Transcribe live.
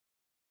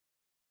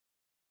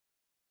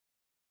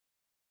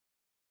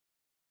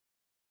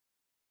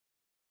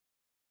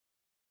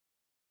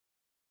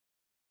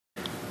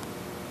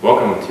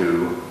Welcome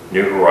to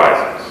New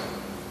Horizons.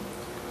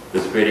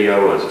 This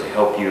video is to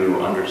help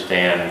you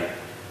understand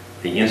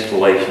the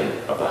installation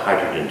of the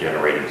hydrogen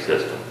generating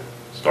system,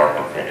 start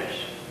to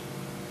finish.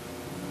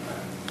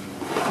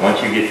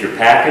 Once you get your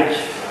package,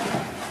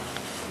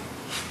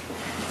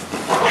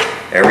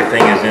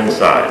 everything is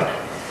inside.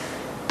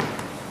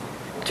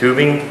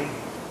 Tubing,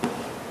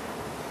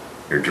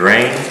 your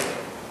drain,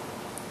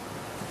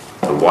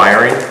 the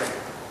wiring,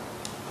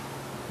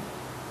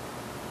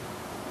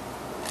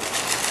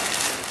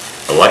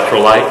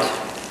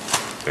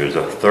 electrolyte. There's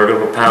a third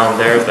of a pound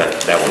there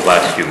that will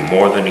last you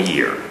more than a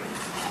year.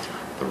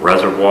 The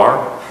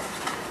reservoir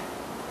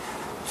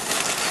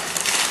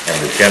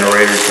and the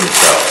generators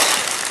themselves.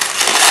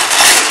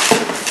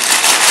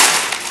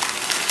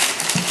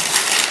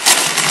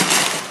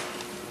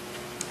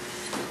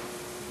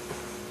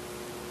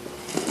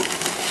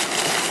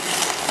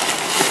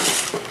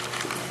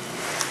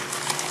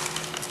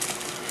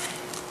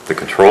 The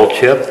control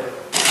chip,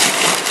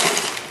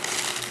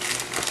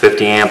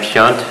 50 amp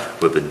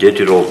shunt with a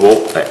digital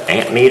volt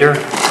amp meter,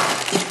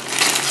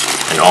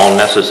 and all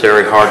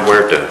necessary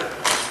hardware to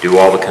do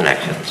all the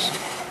connections.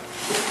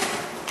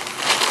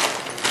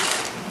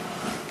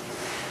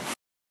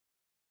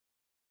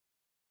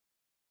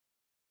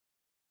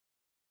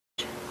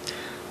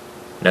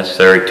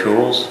 Necessary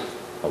tools,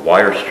 a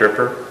wire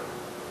stripper,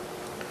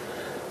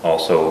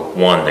 also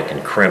one that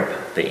can crimp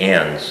the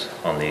ends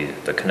on the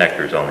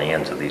connectors on the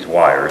ends of these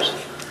wires,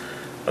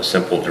 a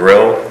simple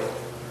drill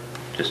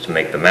just to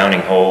make the mounting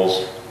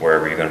holes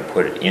wherever you're going to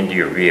put it into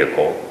your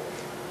vehicle,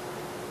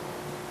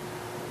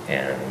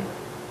 and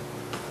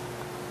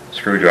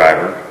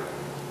screwdriver,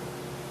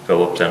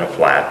 Phillips and a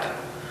flat,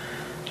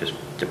 just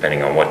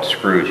depending on what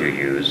screws you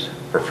use.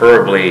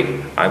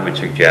 Preferably, I would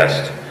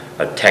suggest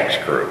a tech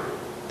screw.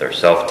 They're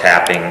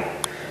self-tapping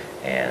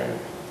and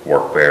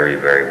work very,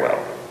 very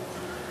well.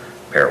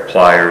 A pair of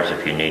pliers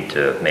if you need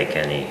to make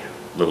any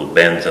little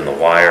bends in the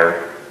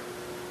wire.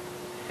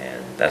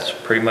 And that's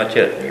pretty much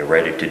it. You're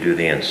ready to do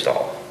the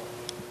install.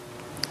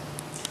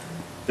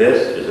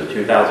 This is a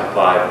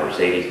 2005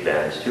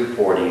 Mercedes-Benz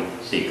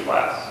 240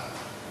 C-Class.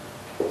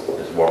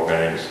 This is what we're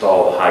going to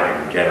install the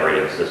hydrogen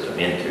generating system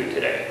into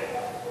today.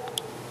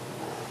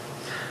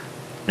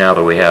 Now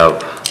that we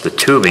have the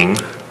tubing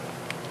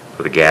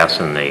for the gas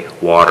and the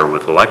water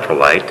with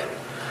electrolyte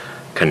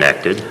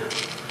connected,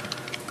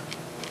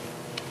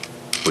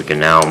 we can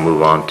now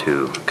move on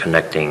to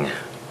connecting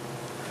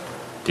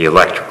the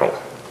electrical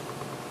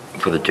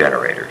for the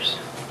generators.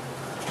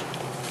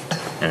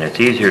 And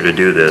it's easier to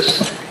do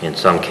this in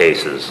some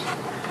cases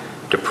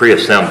to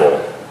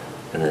pre-assemble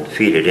and then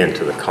feed it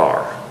into the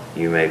car.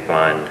 You may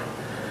find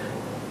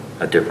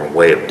a different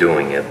way of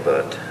doing it,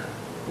 but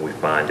we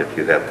find if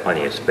you have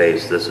plenty of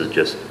space, this is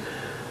just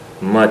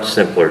much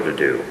simpler to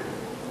do.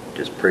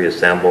 Just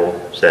pre-assemble,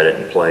 set it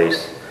in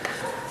place,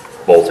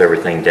 bolt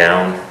everything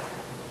down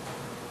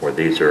where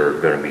these are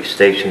going to be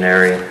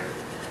stationary,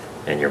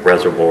 and your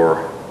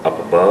reservoir up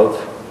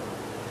above,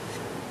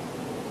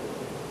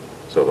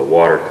 so the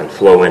water can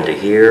flow into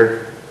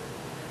here,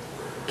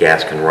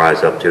 gas can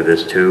rise up to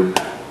this tube,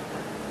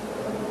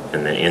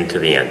 and then into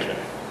the engine.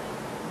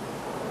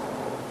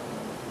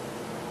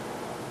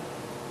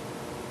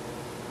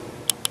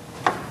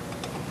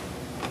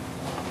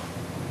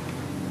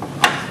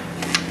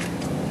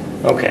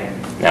 Okay,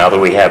 now that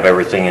we have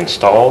everything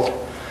installed,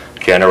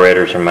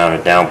 generators are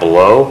mounted down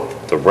below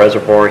the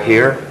reservoir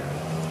here.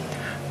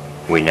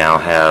 We now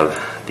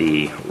have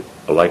the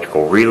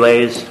electrical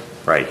relays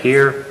right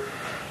here.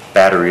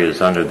 Battery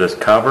is under this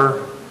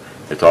cover.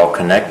 It's all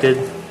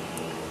connected.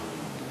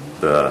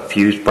 The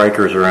fuse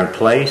breakers are in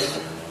place.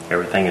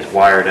 Everything is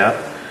wired up.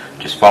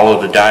 Just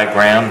follow the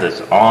diagram that's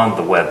on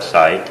the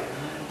website,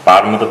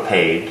 bottom of the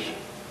page,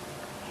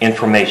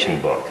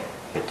 information book.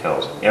 It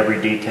tells every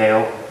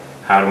detail,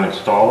 how to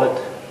install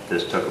it.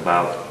 This took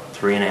about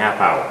 3.5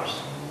 hours.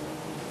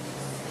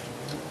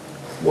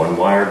 One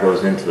wire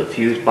goes into the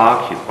fuse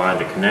box. You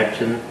find a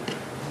connection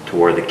to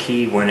where the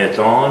key, when it's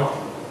on,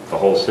 the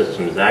whole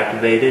system is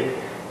activated.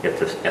 If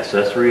the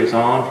accessory is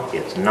on,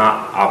 it's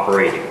not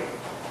operating.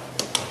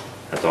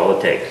 That's all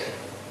it takes.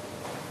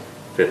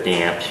 50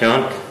 amp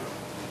shunt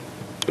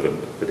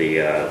with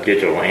the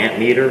digital amp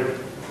meter,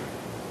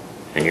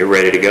 and you're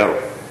ready to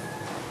go.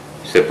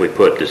 Simply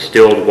put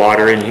distilled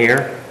water in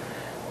here,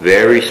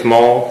 very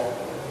small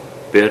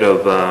bit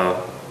of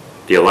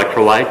the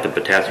electrolyte, the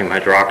potassium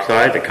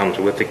hydroxide that comes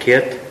with the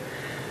kit.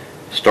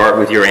 Start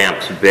with your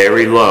amps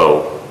very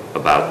low,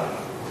 about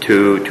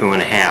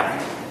 2.5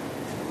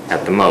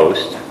 at the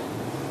most,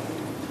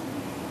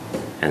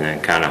 and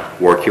then kind of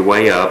work your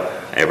way up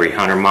every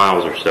 100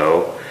 miles or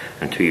so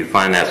until you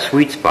find that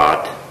sweet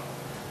spot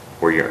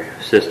where your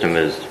system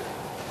is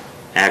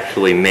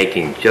actually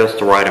making just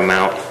the right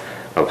amount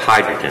of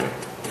hydrogen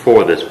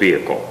for this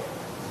vehicle.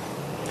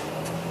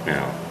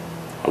 Now,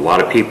 a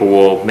lot of people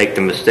will make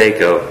the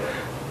mistake of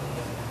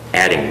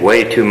adding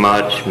way too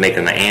much,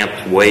 making the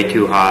amps way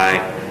too high,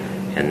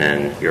 and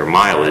then your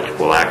mileage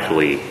will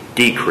actually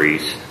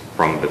decrease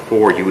from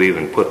before you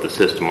even put the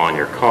system on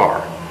your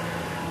car.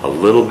 a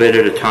little bit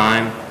at a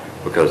time,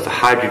 because the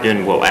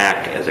hydrogen will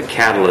act as a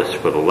catalyst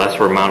for the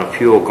lesser amount of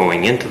fuel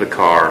going into the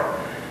car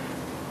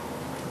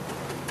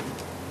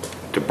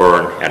to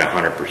burn at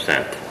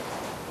 100%.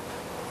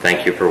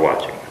 Thank you for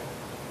watching.